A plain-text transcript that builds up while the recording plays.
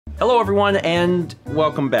Hello everyone and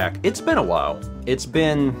welcome back. It's been a while. It's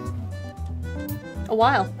been... a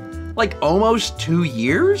while. like almost 2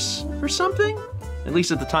 years or something? At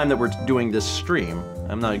least at the time that we're doing this stream.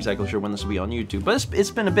 I'm not exactly sure when this will be on YouTube, but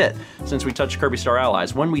it's been a bit since we touched Kirby Star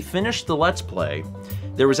Allies. When we finished the Let's Play,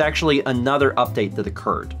 there was actually another update that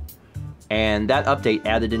occurred. And that update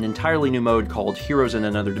added an entirely new mode called Heroes in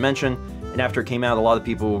Another Dimension. And after it came out, a lot of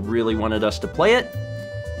people really wanted us to play it.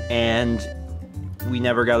 And we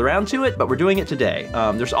never got around to it, but we're doing it today.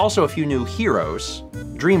 There's also a few new heroes,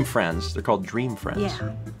 Dream Friends. They're called Dream Friends.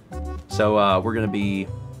 Yeah. So we're gonna be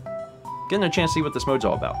getting a chance to see what this mode's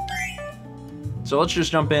all about. So let's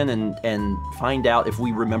just jump in and find out if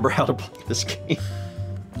we remember how to play this game.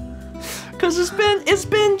 Cause it's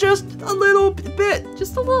been just a little bit.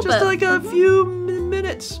 Just a little bit. Just like a few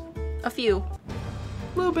minutes. A few.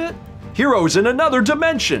 A little bit. Heroes in Another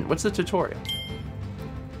Dimension. What's the tutorial?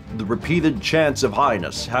 The repeated chants of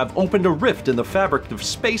Highness have opened a rift in the fabric of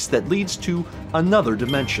space that leads to another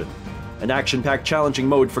dimension. An action-packed challenging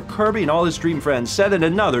mode for Kirby and all his dream friends set in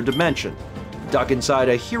another dimension. Duck inside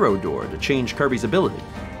a hero door to change Kirby's ability,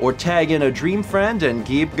 or tag in a dream friend and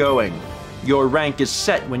keep going. Your rank is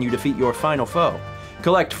set when you defeat your final foe.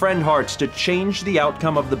 Collect friend hearts to change the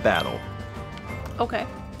outcome of the battle. Okay.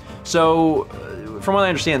 So, from what I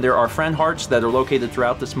understand, there are friend hearts that are located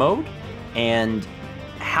throughout this mode, and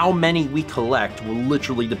how many we collect will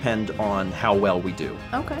literally depend on how well we do.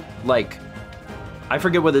 Okay. Like, I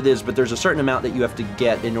forget what it is, but there's a certain amount that you have to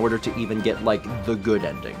get in order to even get, like, the good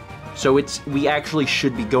ending. So we actually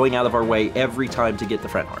should be going out of our way every time to get the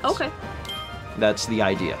friend hearts. Okay. That's the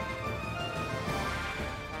idea.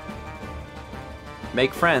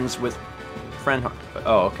 Make friends with friend heart.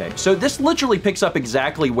 Oh, okay. So this literally picks up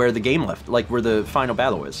exactly where the game left, like where the final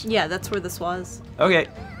battle is. Yeah, that's where this was. Okay.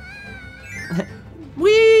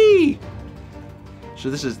 Whee! So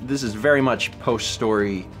this is very much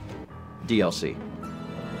post-story DLC.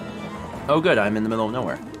 Oh good, I'm in the middle of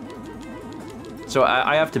nowhere. So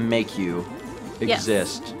I have to make you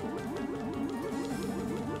exist. Yes.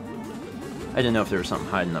 I didn't know if there was something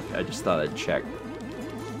hiding up here. I just thought I'd check.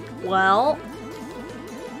 Well...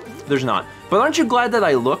 there's not. But aren't you glad that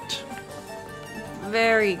I looked?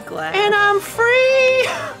 Very glad. And I'm free!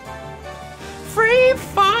 Free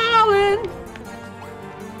falling!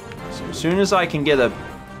 So as soon as I can get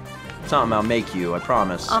something, I'll make you, I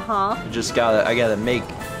promise. Uh-huh. I gotta make,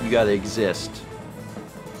 you gotta exist.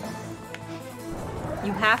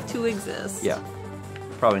 You have to exist. Yeah.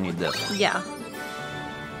 Probably need this. Yeah.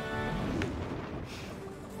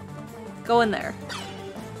 Go in there.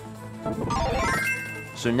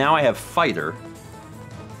 So now I have fighter.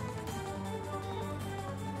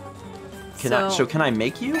 So can I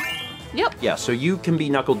make you? Yep. Yeah, so you can be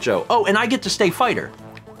Knuckle Joe. Oh, and I get to stay fighter.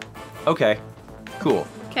 Okay. Cool.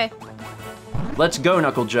 Okay. Let's go,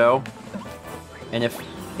 Knuckle Joe. And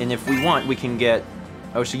if we want, we can get...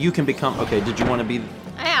 oh, so you can become... okay, did you want to be...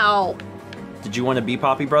 ow. Did you want to be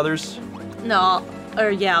Poppy Brothers? No. Or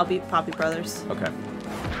yeah, I'll be Poppy Brothers. Okay.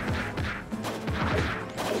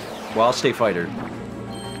 Well, I'll stay fighter.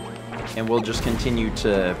 And we'll just continue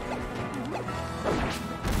to...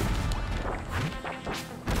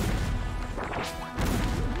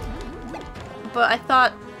 but I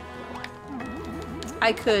thought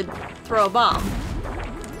I could throw a bomb.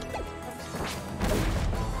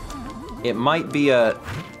 It might be a...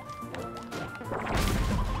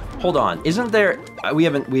 hold on, isn't there... we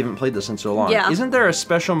haven't played this in so long. Yeah. Isn't there a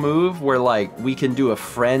special move where, like, we can do a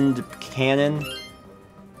friend cannon?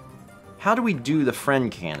 How do we do the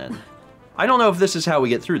friend cannon? I don't know if this is how we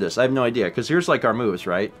get through this. I have no idea, because here's, like, our moves,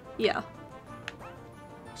 right? Yeah.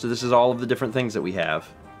 So this is all of the different things that we have.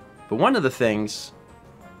 But one of the things...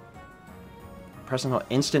 press and hold,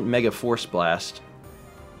 instant mega force blast.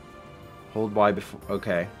 Hold Y before...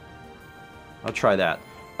 okay. I'll try that.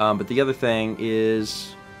 But the other thing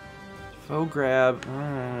is... foe grab...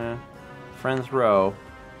 friend throw...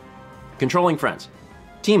 controlling friends.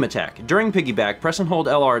 Team attack. During piggyback, press and hold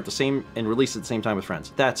LR at the same... and release at the same time with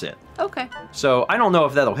friends. That's it. Okay. So, I don't know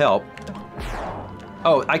if that'll help.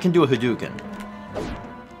 Oh, I can do a Hadouken.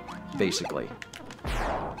 Basically.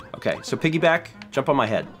 Okay, so piggyback, jump on my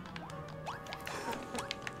head.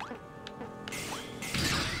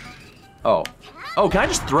 Oh. Oh, can I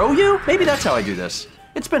just throw you? Maybe that's how I do this.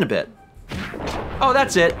 It's been a bit. Oh,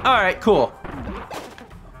 that's it. Alright, cool.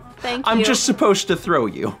 Thank you. I'm just supposed to throw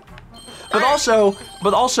you. But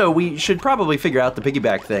also, we should probably figure out the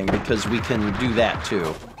piggyback thing, because we can do that,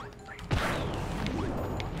 too.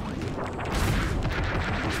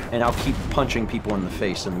 And I'll keep punching people in the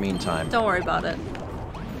face in the meantime. Don't worry about it.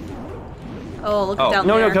 Oh, look Oh, down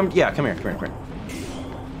no, there. no, come here.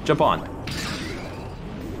 Jump on.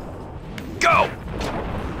 Go!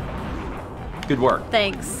 Good work.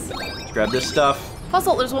 Thanks. Let's grab this stuff.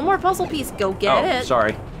 Puzzle, there's one more puzzle piece. Go get it.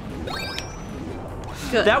 Sorry.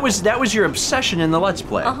 Good. That was your obsession in the Let's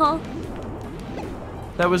Play. Uh-huh.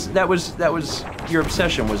 That was your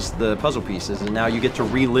obsession, was the puzzle pieces, and now you get to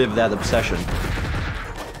relive that obsession.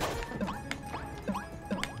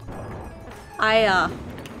 I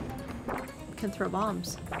can throw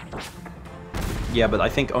bombs. Yeah, but I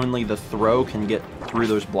think only the throw can get through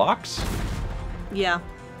those blocks. Yeah.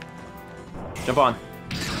 Jump on.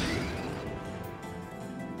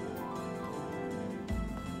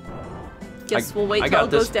 Guess we'll wait till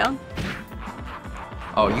it goes down.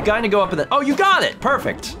 Oh, you gotta go up and then. Oh, you got it!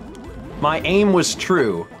 Perfect! My aim was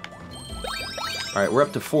true. Alright, we're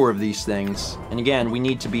up to 4 of these things. And again, we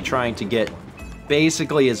need to be trying to get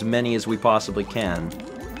basically as many as we possibly can.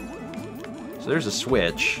 So there's a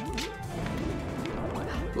switch.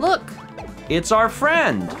 Look! It's our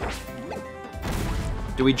friend!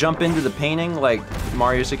 Do we jump into the painting like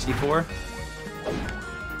Mario 64?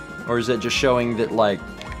 Or is it just showing that, like,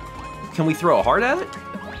 can we throw a heart at it?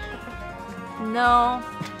 No.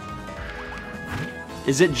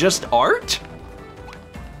 Is it just art?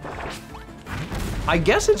 I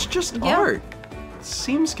guess it's just art.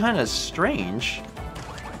 Seems kind of strange.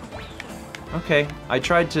 Okay, I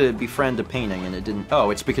tried to befriend a painting and it didn't.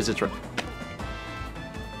 Oh, it's because it's.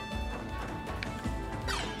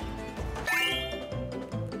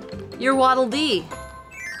 You're Waddle Dee.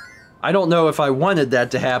 I don't know if I wanted that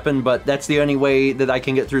to happen, but that's the only way that I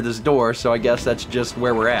can get through this door, so I guess that's just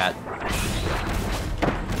where we're at.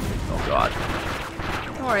 Oh god.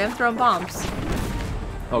 Don't worry, I'm throwing bombs.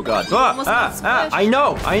 Oh god. I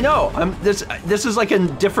know. This is like a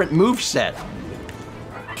different move set.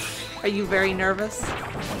 Are you very nervous?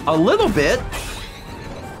 A little bit.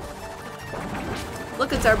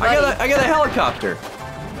 Look, it's our buddy. I got a helicopter.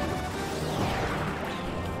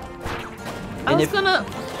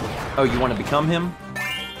 Oh, you want to become him?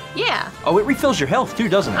 Yeah. Oh, it refills your health too,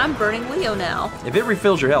 doesn't it? I'm burning Leo now. If it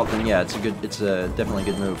refills your health, then yeah, it's definitely a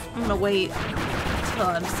good move. I'm gonna wait until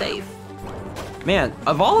I'm safe. Man,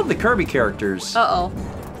 of all of the Kirby characters, Uh-oh.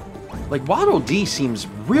 like Waddle Dee seems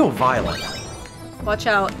real violent. Watch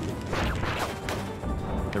out.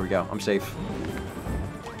 There we go, I'm safe.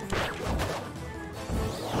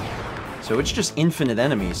 So it's just infinite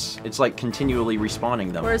enemies. It's like continually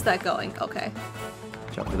respawning them. Where's that going? Okay.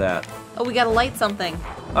 Jump to that. Oh, we gotta light something.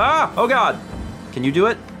 Ah! Oh god! Can you do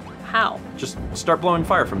it? How? Just start blowing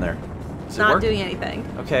fire from there. Does it Not work? doing anything.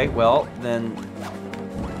 Okay, well, then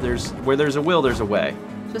where there's a will, there's a way.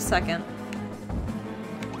 Just a second.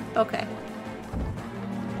 Okay.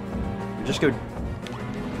 Just go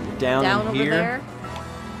down over here. there.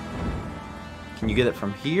 Can you get it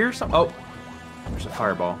from here? Oh, there's a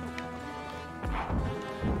fireball.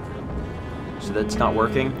 So that's not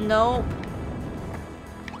working? Nope.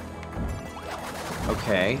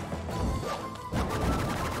 Okay.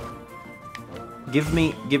 Give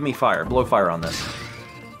me fire. Blow fire on this.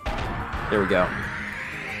 There we go.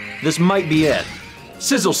 This might be it.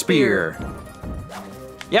 Sizzle Spear.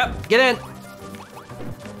 Yep, get in.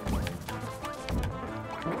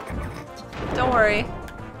 Don't worry.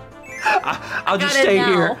 I'll just stay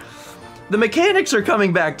here. The mechanics are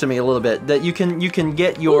coming back to me a little bit. That you can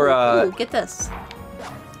get your Ooh, get this.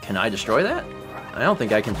 Can I destroy that? I don't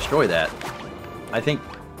think I can destroy that. I think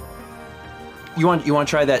you want to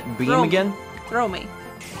try that beam again? Throw me.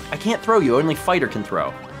 I can't throw you. Only fighter can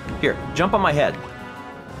throw. Here, jump on my head.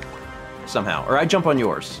 Somehow, or I jump on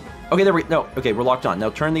yours. Okay, there we no. Okay, we're locked on. Now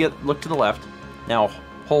look to the left. Now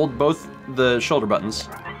hold both the shoulder buttons.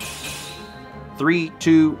 3,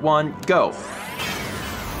 2, 1, go.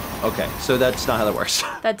 Okay, so that's not how that works.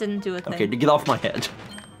 That didn't do a thing. Okay, to get off my head.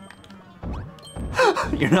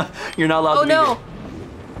 You're not allowed to be no. here.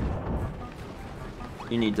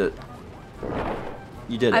 You need to...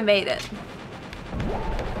 You did it. I made it.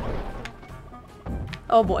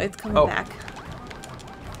 Oh boy, it's coming back.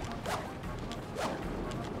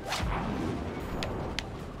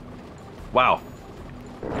 Wow.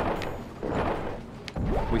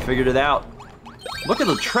 We figured it out. Look at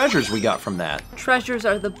the treasures we got from that. Treasures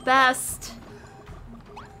are the best.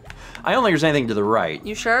 I don't think there's anything to the right.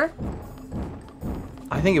 You sure?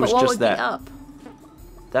 I think it was what just would that. Be up?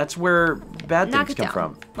 That's where bad Knock things it come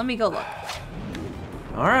down. from. Let me go look.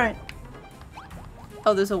 All right.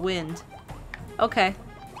 Oh, there's a wind. Okay.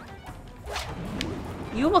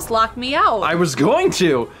 You almost locked me out. I was going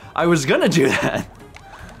to. I was gonna do that.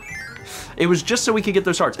 It was just so we could get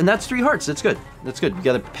those hearts, and that's 3 hearts. That's good. That's good. We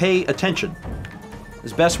gotta pay attention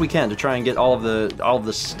as best we can to try and get all of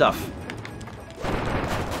the stuff.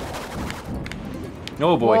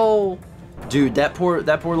 Oh boy. Whoa. Dude, that poor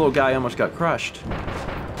little guy almost got crushed.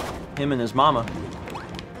 Him and his mama.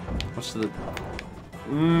 What's the...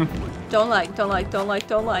 Don't like, don't like, don't like,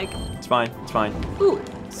 don't like. It's fine, it's fine. Ooh,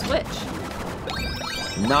 switch.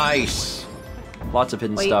 Nice! Lots of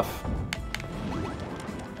hidden stuff.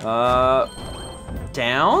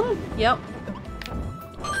 Down? Yep.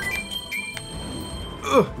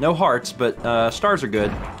 Ugh, no hearts, but stars are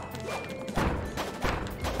good.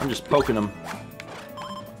 I'm just poking them.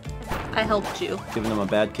 I helped you. Giving them a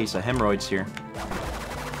bad case of hemorrhoids here.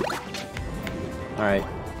 Alright.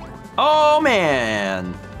 Oh,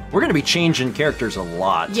 man! We're gonna be changing characters a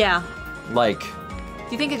lot. Yeah. Like...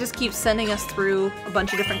 Do you think it just keeps sending us through a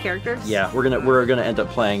bunch of different characters? Yeah, we're gonna end up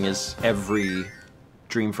playing as every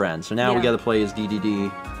Dream Friend. So now we gotta play as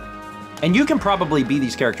DDD. And you can probably be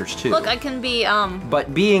these characters too. Look, I can be,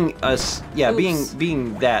 But being us, yeah,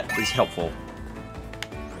 being that is helpful.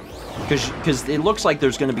 Because it looks like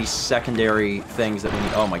there's gonna be secondary things that we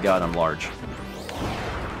need. Oh my god, I'm large.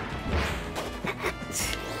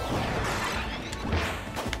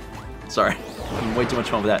 Sorry, I'm having way too much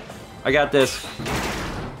fun with that. I got this.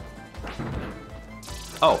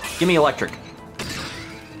 Oh, give me electric.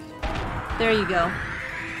 There you go.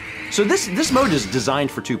 So this mode is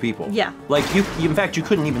designed for 2 people. Yeah. Like you in fact you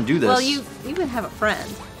couldn't even do this. Well, you can have a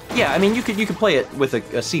friend. Yeah, I mean you could play it with a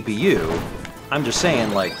CPU. I'm just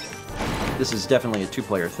saying, like, this is definitely a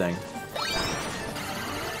 2-player thing.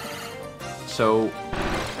 So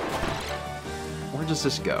where does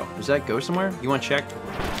this go? Does that go somewhere? You want to check?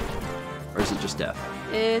 Or is it just death?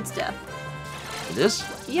 It's death. It is?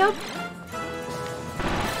 Yep.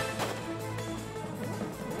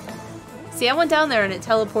 See, I went down there and it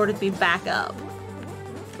teleported me back up.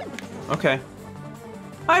 Okay.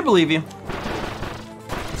 I believe you.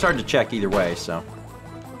 It's hard to check either way, so.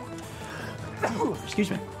 Excuse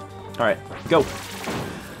me. Alright, go.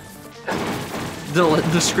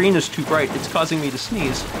 The screen is too bright. It's causing me to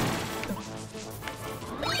sneeze.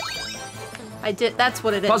 I did. That's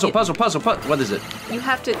what it is. Puzzle. What is it? You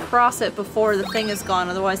have to cross it before the thing is gone,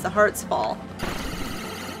 otherwise the hearts fall.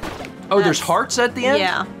 Oh, there's hearts at the end?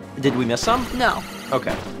 Yeah. Did we miss some? No.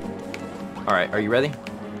 Okay. Alright, are you ready?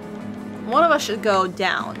 One of us should go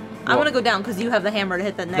down. I'm Well, gonna go down because you have the hammer to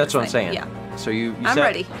hit the next That's what I'm thing. saying. Yeah. So you I'm set...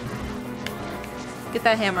 ready. Get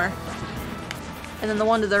that hammer. And then the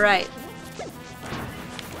one to the right.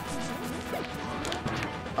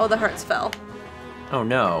 Oh, the hearts fell. Oh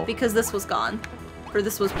no. Because this was gone. Or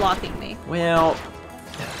this was blocking me. Well...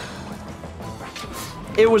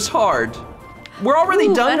 It was hard. We're already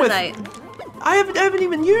Ooh, done Meta with... Knight. I haven't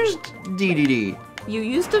even used DDD. You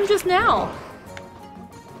used them just now.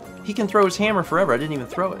 He can throw his hammer forever. I didn't even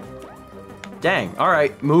throw it. Dang. All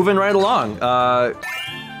right, moving right along.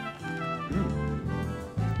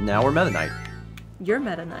 Now we're Meta Knight. You're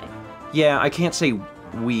Meta Knight. Yeah, I can't say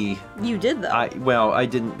we. You did though. Well, I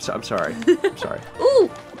didn't. I'm sorry. I'm sorry. Ooh.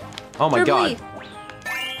 Oh my Kirby. god.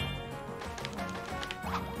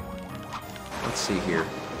 Let's see here.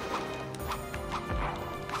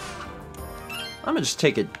 I'm gonna just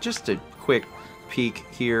take a quick peek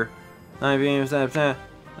here.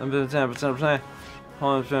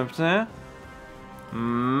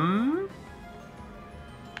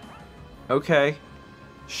 Okay.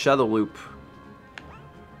 Shuttle loop.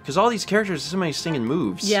 Because all these characters have so many singing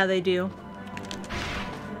moves. Yeah, they do.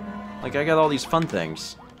 Like, I got all these fun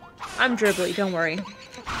things. I'm dribbly, don't worry.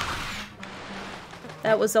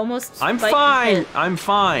 That was almost... I'm like fine! hit. I'm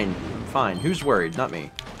fine. I'm fine. Who's worried? Not me.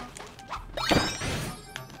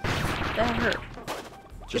 That hurt.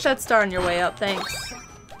 Get that star on your way up, thanks.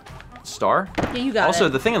 Star? Yeah, you got Also, it.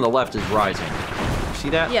 the thing on the left is rising. You see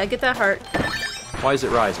that? Yeah, get that heart. Why is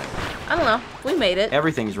it rising? I don't know. We made it.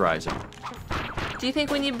 Everything's rising. Do you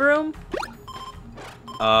think we need broom?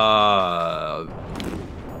 I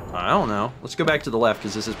don't know. Let's go back to the left,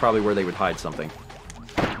 because this is probably where they would hide something.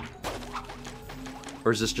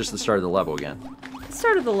 Or is this just the start of the level again?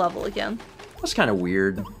 Start of the level again. That's kind of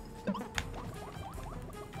weird.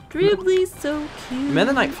 Dribbly's so cute.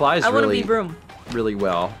 Meta Knight flies I want to really, be broom. really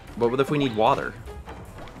well. But what if we need water?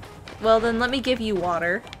 Well, then let me give you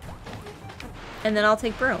water. And then I'll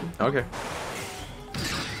take broom. Okay.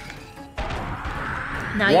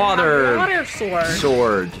 Now Water. you have water sword.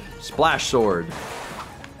 Sword. Splash sword.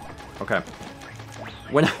 Okay.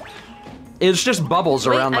 When it's just bubbles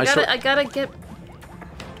Wait, around my sword. I gotta get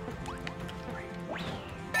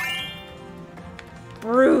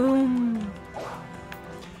broom.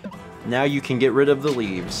 Now you can get rid of the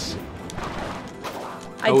leaves.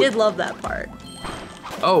 I did love that part.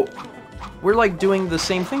 Oh, we're like doing the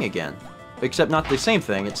same thing again. Except not the same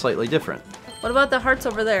thing, it's slightly different. What about the hearts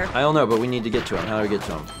over there? I don't know, but we need to get to him. How do we get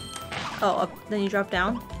to him? Oh, up, then you drop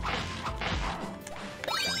down?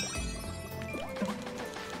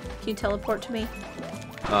 Can you teleport to me?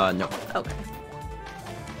 No. Okay.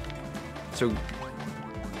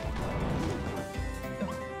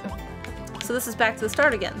 So this is back to the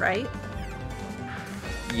start again, right?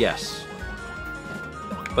 yes.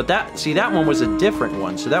 But that one was a different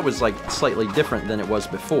one, so that was like slightly different than it was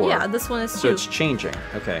before. Yeah, this one is so too. it's changing.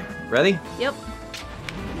 Okay, ready? Yep.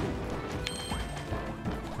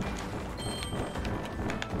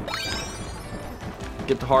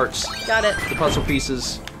 Get the hearts. Got it. The puzzle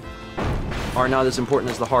pieces are not as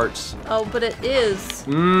important as the hearts. Oh, but it is.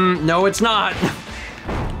 No, it's not.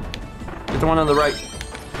 Get the one on the right.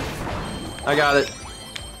 I got it.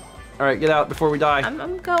 All right, get out before we die.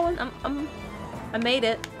 I'm going. I made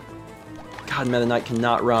it. God, Meta Knight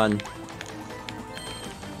cannot run.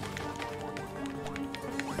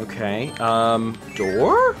 Okay,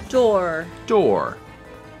 door? Door. Door.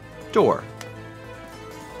 Door.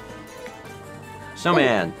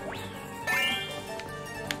 Snowman.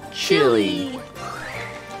 Chili.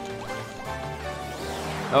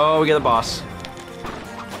 Oh, we get a boss.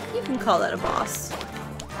 You can call that a boss.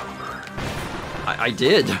 I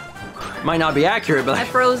did. Might not be accurate, but I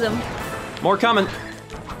froze him. more coming.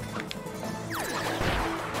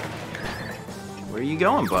 Where are you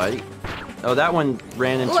going, buddy? Oh, that one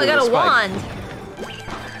ran into Oh, I got a a spike.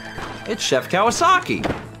 wand. It's Chef Kawasaki.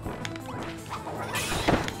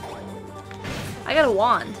 I got a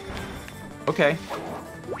wand. Okay.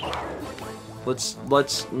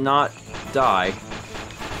 Let's not die.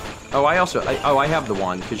 Oh, I have the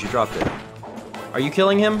wand because you dropped it. Are you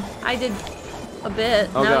killing him? I did a bit.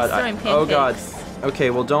 Oh now god. he's throwing pancakes. Oh god. Okay,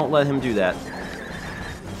 well don't let him do that.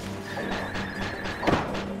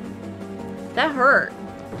 That hurt.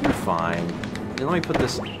 You're fine. Here, let me put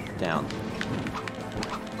this down.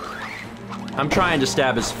 I'm trying to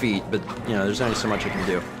stab his feet, but you know, there's only so much I can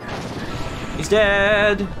do. He's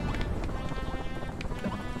dead.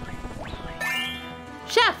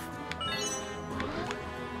 Chef!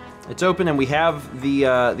 It's open and we have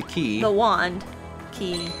the key, The wand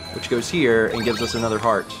key. which goes here and gives us another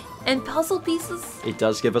heart. And puzzle pieces? It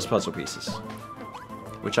does give us puzzle pieces,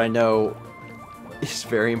 which I know is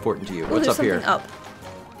very important to you. Ooh, What's there's up here? something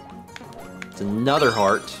up. It's another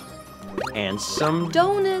heart and some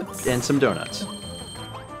Donuts. and some donuts.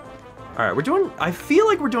 All right, we're doing. I feel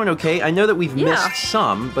like we're doing okay. I know that we've Yeah. missed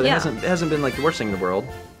some, but Yeah. it hasn't been like the worst thing in the world.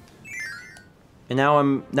 And now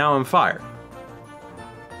I'm fire.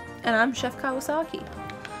 And I'm Chef Kawasaki.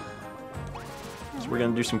 So we're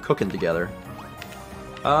gonna do some cooking together.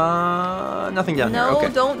 Nothing down No, here.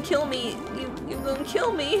 Okay. don't kill me. You're gonna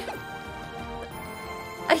kill me.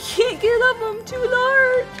 I can't get up. I'm too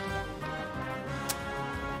large.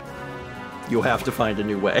 You'll have to find a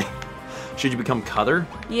new way. Should you become Cutter?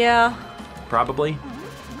 Yeah. Probably.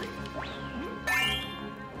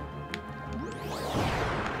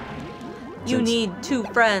 You Since- need 2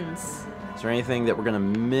 friends. Is there anything that we're gonna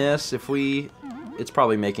miss if we? It's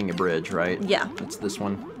probably making a bridge, right? Yeah. It's this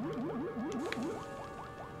one.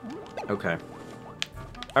 Okay.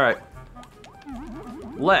 All right.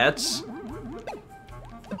 Let's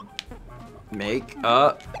make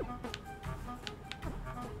a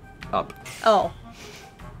up. Oh.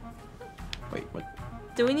 Wait, what?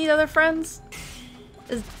 Do we need other friends?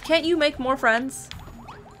 Can't you make more friends?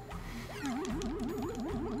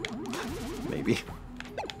 Maybe.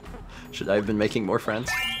 Should I have been making more friends?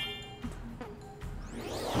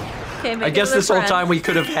 Okay, make I guess another this whole friend. time we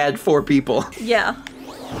could have had 4 people. Yeah.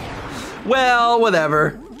 Well,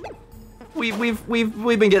 whatever. We've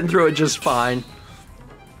been getting through it just fine.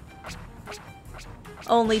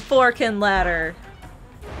 Only 4 can ladder.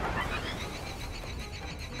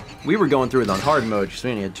 We were going through it on hard mode because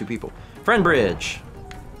we only had 2 people. Friend bridge.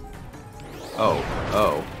 Oh.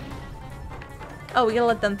 Oh, we gotta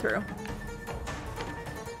let them through.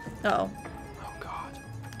 Oh. Oh god.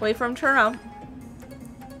 Wait for him to turn around.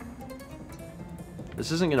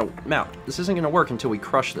 This isn't gonna work until we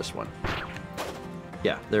crush this one.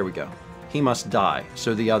 Yeah, there we go. He must die,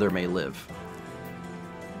 so the other may live.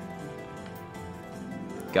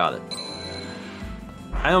 Got it.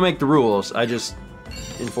 I don't make the rules, I just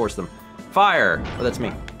enforce them. Fire! Oh, that's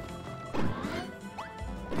me.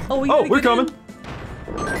 Oh, Oh, we're coming!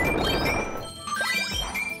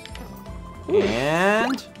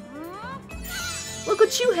 And... Look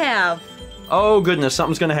what you have. oh goodness,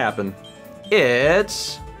 something's gonna happen.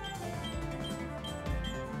 It's...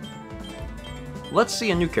 let's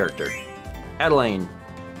see a new character. Adeline.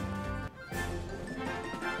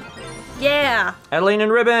 Yeah. Adeline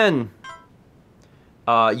and Ribbon!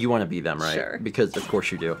 You want to be them, right? Sure. Because of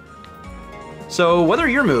course you do. So what are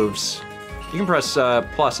your moves? You can press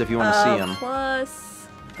plus if you want to see them. Plus.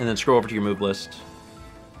 And then scroll over to your move list.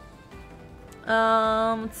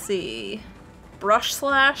 Let's see. Brush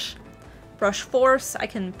slash, brush force. I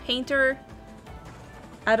can painter.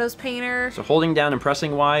 Ado's painter. So holding down and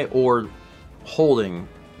pressing Y, or holding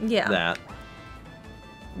that.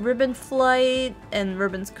 Ribbon flight and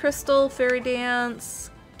ribbon's crystal. Fairy dance.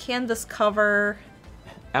 Canvas cover.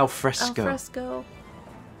 Al fresco. Al fresco.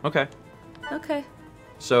 Okay. Okay.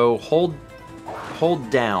 So hold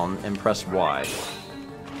down and press Y.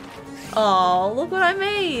 Oh, look what I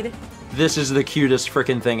made! This is the cutest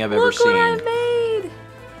frickin' thing I've ever seen. Look what I made!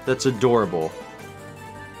 That's adorable.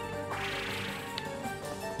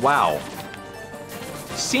 Wow.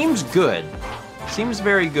 Seems good. Seems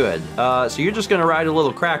very good. So you're just gonna ride a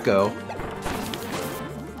little Kracko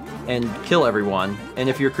and kill everyone. And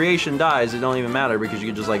if your creation dies, it don't even matter because you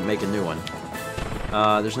can just like make a new one.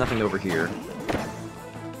 There's nothing over here.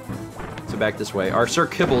 So back this way. Our Sir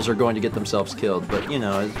Kibbles are going to get themselves killed, but you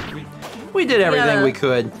know, we did everything we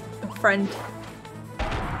could. Friend.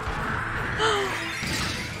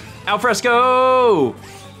 Al fresco!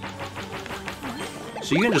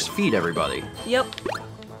 So you can just feed everybody. Yep.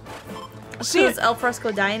 So it's al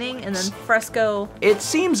fresco dining, and then fresco. It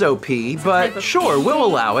seems OP, but sure, we'll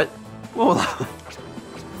allow it. We'll allow it.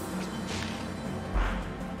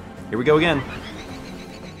 Here we go again.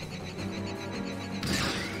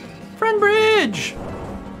 Friend bridge!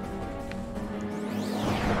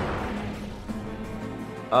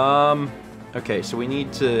 Okay, so we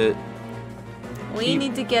need to... We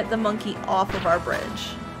need to get the monkey off of our bridge.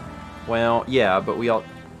 Well, yeah, but we all...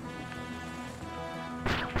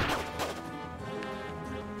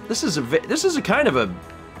 This is a kind of a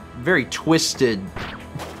very twisted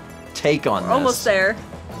take on this. Almost there.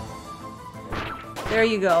 There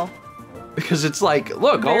you go. Because it's like,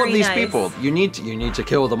 look, all of these people, you need to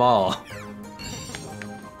kill them all.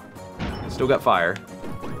 Still got fire.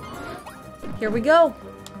 Here we go.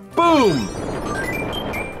 Boom!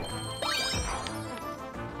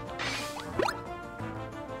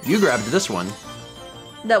 You grabbed this one.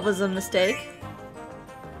 That was a mistake.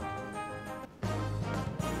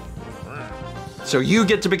 So you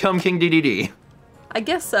get to become King DDD. I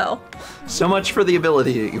guess so. So much for the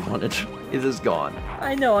ability that you wanted. It is gone.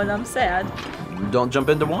 I know, and I'm sad. Don't jump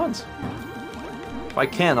into wands. If I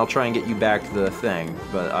can, I'll try and get you back the thing,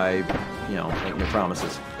 but I, you know, make no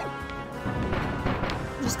promises.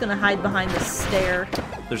 I'm just gonna hide behind this stair.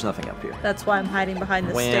 There's nothing up here. That's why I'm hiding behind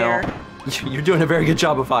the stair. You're doing a very good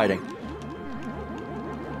job of hiding.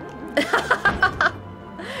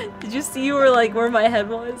 Did you see where my head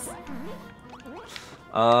was?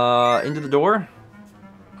 Into the door.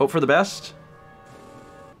 Hope for the best.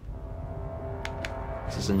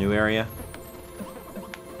 Is this a new area?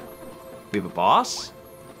 We have a boss?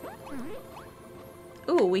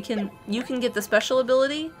 Ooh, you can get the special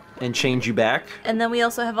ability. And change you back? And then we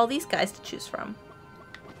also have all these guys to choose from.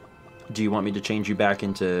 Do you want me to change you back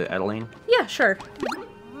into Adeline? Yeah, sure.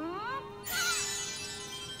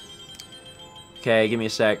 Okay, give me a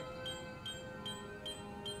sec.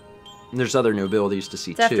 And there's other new abilities to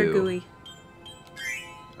see, it's after Gooey.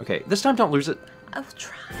 Okay, this time don't lose it. I will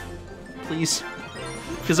try. Please.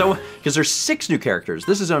 Because there's 6 new characters.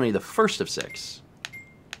 This is only the first of 6.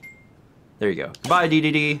 There you go. Bye,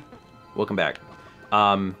 DDD. Welcome back.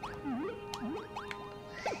 I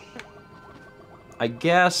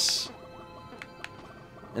guess...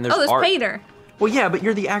 And there's there's painter. Well, yeah, but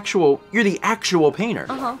you're the actual painter.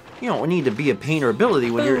 Uh-huh. You don't need to be a painter ability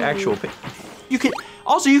when you're actual painter. You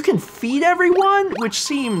can feed everyone, which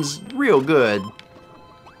seems real good.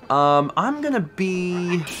 I'm gonna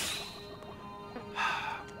be...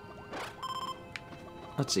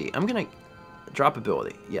 Let's see, I'm gonna drop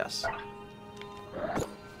ability, yes.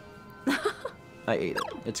 I ate it,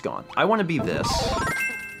 it's gone. I wanna be this.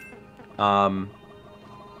 Are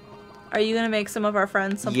you gonna make some of our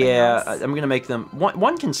friends something else? else? I'm gonna make them...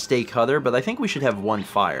 One can stay Cutter, but I think we should have one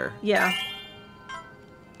fire. Yeah.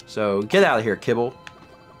 So, get out of here, Kibble.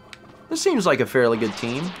 This seems like a fairly good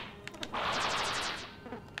team.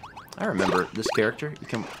 I remember this character. You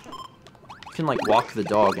can like walk the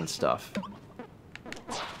dog and stuff.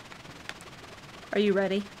 Are you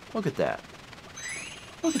ready? Look at that.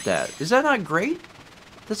 Look at that. Is that not great?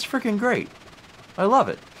 That's freaking great. I love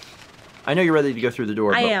it. I know you're ready to go through the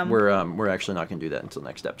door, but we're actually not going to do that until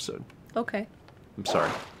next episode. Okay. I'm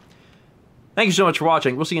sorry. Thank you so much for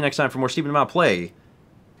watching. We'll see you next time for more Stephen Amount Play.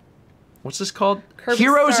 What's this called? Kirby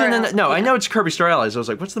Heroes Star in Allies. No, I know it's Kirby Star Allies. I was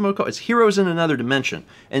like, what's the mode called? It's Heroes in Another Dimension,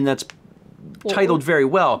 and that's titled very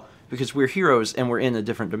well because we're heroes and we're in a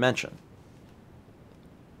different dimension.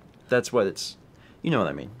 That's what it's... You know what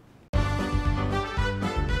I mean.